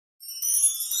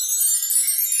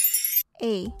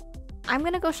Hey, I'm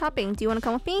gonna go shopping. Do you wanna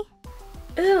come with me?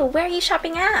 Ooh, where are you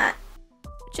shopping at?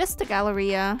 Just the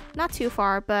Galleria. Not too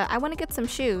far, but I wanna get some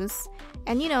shoes.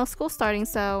 And you know, school's starting,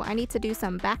 so I need to do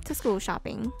some back-to-school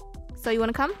shopping. So you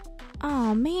wanna come?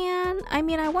 Oh man, I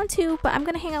mean I want to, but I'm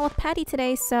gonna hang out with Patty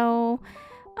today, so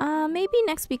maybe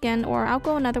next weekend, or I'll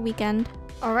go another weekend.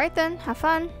 Alright then, have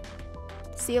fun.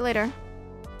 See you later.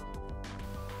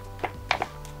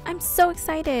 I'm so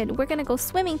excited. We're gonna go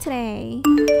swimming today.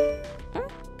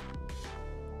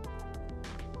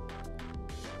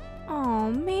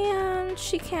 Oh man,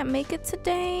 she can't make it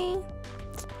today.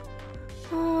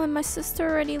 Oh, and my sister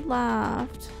already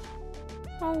left.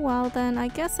 Oh well then, I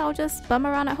guess I'll just bum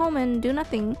around at home and do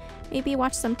nothing. Maybe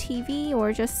watch some TV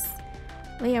or just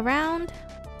lay around.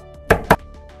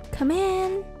 Come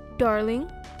in. Darling,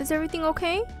 is everything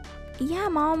okay? Yeah,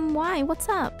 Mom, why? What's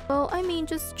up? Well, I mean,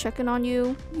 just checking on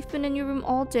you. You've been in your room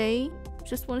all day.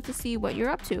 Just wanted to see what you're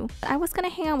up to. I was gonna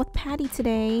hang out with Patty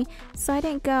today, so I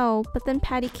didn't go, but then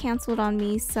Patty canceled on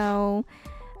me, so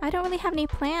I don't really have any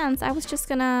plans. I was just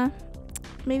gonna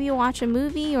maybe watch a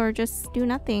movie or just do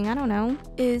nothing. I don't know.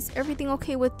 Is everything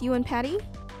okay with you and Patty?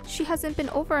 She hasn't been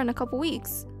over in a couple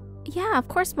weeks. Yeah, of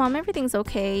course, Mom. Everything's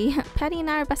okay. Patty and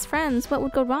I are best friends. What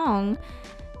would go wrong?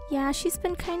 Yeah, she's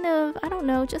been kind of, I don't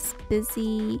know, just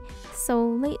busy. So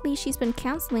lately she's been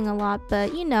canceling a lot,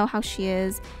 but you know how she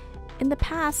is. In the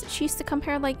past, she used to come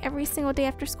here like every single day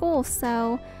after school,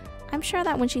 so I'm sure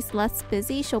that when she's less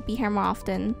busy, she'll be here more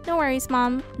often. No worries,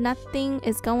 Mom. Nothing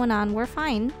is going on. We're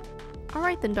fine.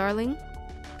 Alright then, darling.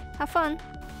 Have fun.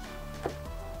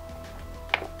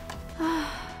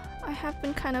 I have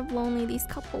been kind of lonely these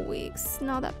couple weeks,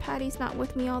 now that Patty's not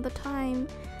with me all the time.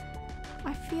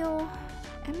 I feel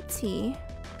empty.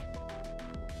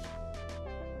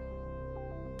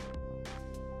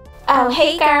 Oh,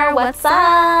 hey girl, what's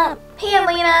up? Hey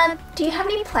Alina, do you have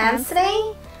any plans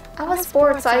today? I was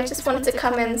bored, so I just wanted to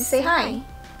come and say hi.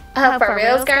 For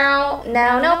reals, girl?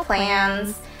 No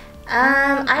plans.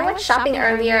 I went shopping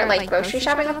earlier, like grocery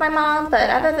shopping with my mom, but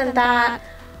other than that,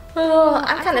 oh,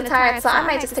 I'm kind of tired, so I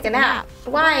might just take a nap.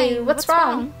 Why? What's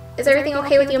wrong? Is everything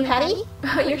okay with you and Patty?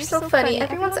 You're so funny.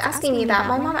 Everyone's asking me that.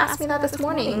 My mom asked me that this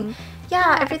morning.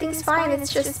 Yeah, everything's fine.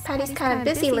 It's just Patty's kind of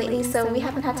busy lately, so we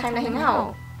haven't had time to hang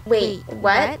out. Wait,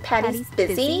 what? Patty's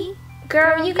busy?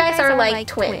 Girl, you guys are like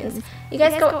twins. You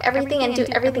guys go everything and do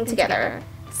everything together.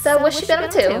 So what's she been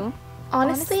up to?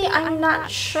 Honestly, I'm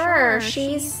not sure.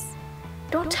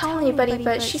 Don't tell anybody,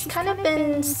 but she's kind of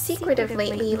been secretive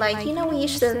lately. Like, you know, we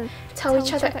used to tell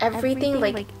each other everything,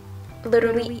 like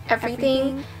literally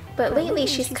everything. But lately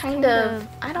she's kind of,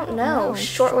 I don't know,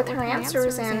 short with her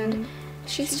answers and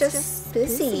she's just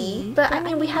busy. But I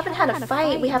mean, we haven't had a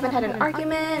fight, we haven't had an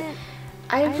argument.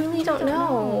 I really don't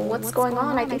know what's going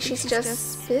on. I think she's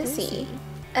just busy.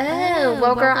 Oh,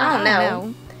 well girl, I don't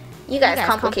know. You guys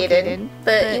complicated.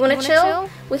 But you wanna chill?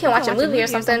 We can watch a movie or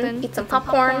something, eat some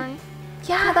popcorn.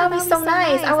 Yeah, that would be so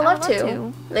nice. I would love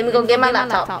to. Let me go get my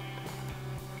laptop.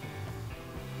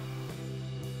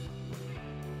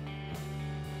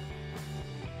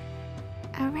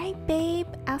 Alright, babe.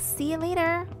 I'll see you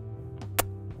later.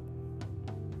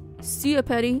 See ya,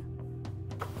 Patty.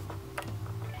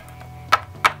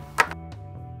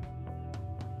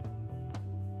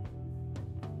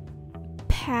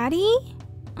 Patty?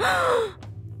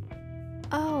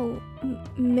 Oh,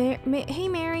 hey,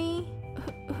 Mary.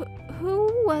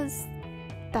 Who was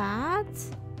that?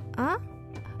 Huh?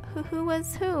 Who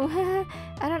was who?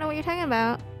 I don't know what you're talking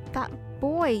about. That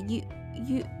boy you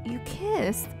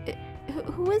kissed.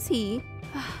 Who is he?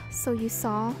 So you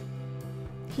saw?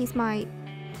 He's my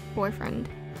boyfriend.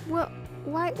 Well,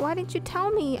 why didn't you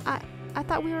tell me? I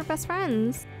thought we were best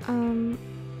friends.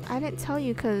 I didn't tell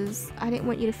you because I didn't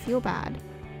want you to feel bad.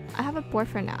 I have a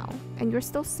boyfriend now, and you're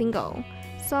still single,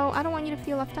 so I don't want you to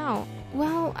feel left out.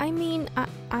 Well, I mean,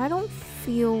 I don't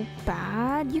feel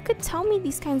bad. You could tell me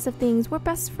these kinds of things. We're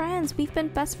best friends. We've been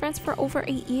best friends for over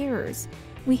 8 years.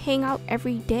 We hang out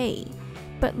every day.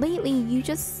 But lately,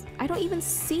 I don't even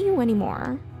see you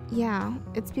anymore. Yeah,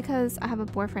 it's because I have a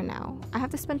boyfriend now. I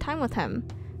have to spend time with him,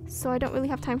 so I don't really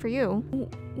have time for you.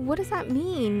 What does that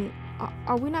mean?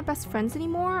 Are we not best friends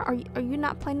anymore? Are you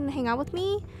not planning to hang out with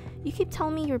me? You keep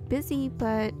telling me you're busy,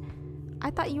 but I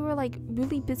thought you were like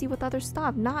really busy with other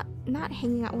stuff, not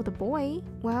hanging out with a boy.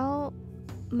 Well,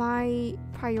 my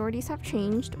priorities have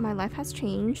changed. My life has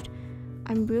changed.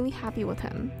 I'm really happy with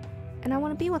him, and I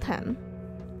want to be with him.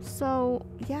 So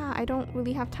yeah, I don't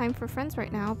really have time for friends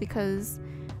right now because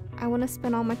I want to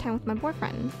spend all my time with my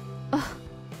boyfriend. Ugh,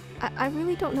 I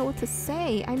really don't know what to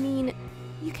say. I mean,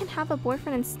 you can have a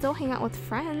boyfriend and still hang out with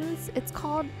friends. It's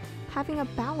called having a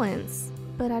balance.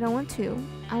 but I don't want to.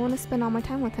 I want to spend all my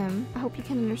time with him. I hope you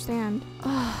can understand.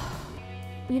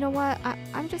 You know what?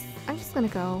 I'm just gonna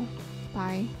go.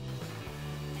 Bye.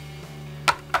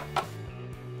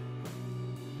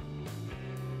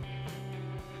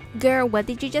 Girl, what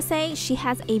did you just say? She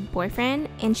has a boyfriend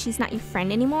and she's not your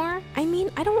friend anymore? I mean,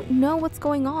 I don't know what's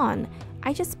going on.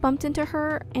 I just bumped into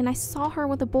her and I saw her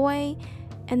with a boy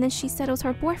and then she said it was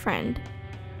her boyfriend.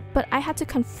 But I had to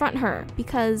confront her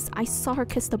because I saw her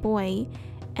kiss the boy.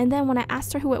 And then when I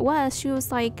asked her who it was, she was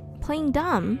like playing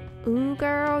dumb. Ooh,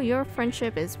 girl, your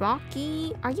friendship is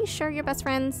rocky. Are you sure you're best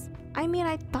friends? I mean,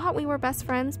 I thought we were best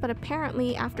friends, but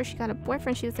apparently after she got a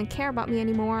boyfriend, she doesn't care about me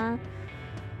anymore.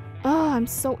 Oh, I'm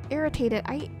so irritated.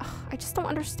 I just don't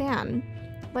understand.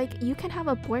 Like, you can have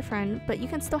a boyfriend, but you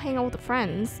can still hang out with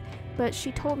friends. But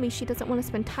she told me she doesn't want to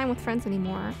spend time with friends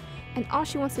anymore. And all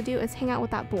she wants to do is hang out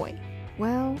with that boy.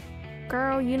 Well,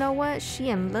 girl, you know what? She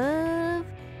in love.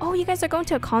 Oh, you guys are going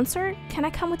to a concert? Can I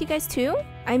come with you guys too?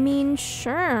 I mean,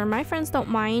 sure, my friends don't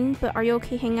mind, but are you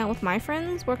okay hanging out with my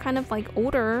friends? We're kind of like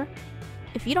older.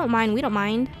 If you don't mind, we don't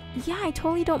mind. Yeah, I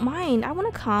totally don't mind. I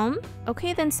want to come.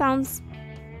 Okay, then sounds...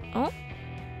 Oh,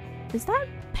 is that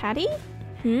Patty?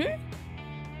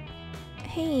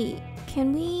 Hey,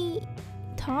 can we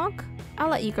talk? I'll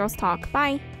let you girls talk.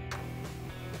 Bye.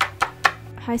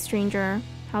 Hi, stranger.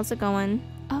 How's it going?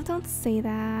 Oh, don't say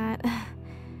that.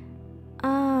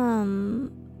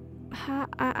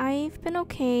 I've been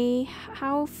okay.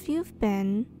 How have you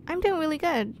been? I'm doing really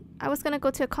good. I was gonna go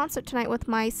to a concert tonight with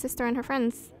my sister and her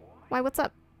friends. Why, what's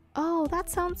up? Oh, that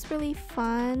sounds really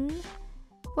fun.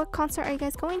 What concert are you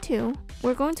guys going to?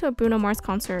 We're going to a Bruno Mars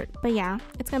concert, but yeah,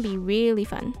 it's gonna be really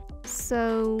fun.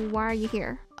 So, why are you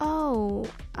here? Oh,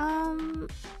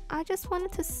 I just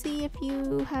wanted to see if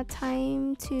you had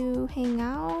time to hang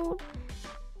out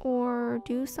or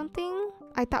do something.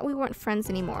 I thought we weren't friends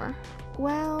anymore.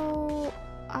 Well,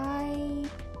 I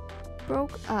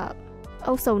broke up.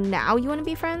 Oh, so now you want to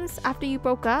be friends after you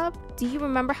broke up? Do you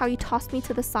remember how you tossed me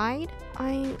to the side?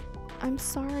 I'm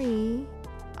sorry.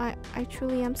 I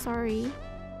truly am sorry.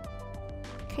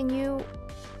 Can you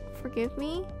forgive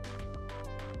me?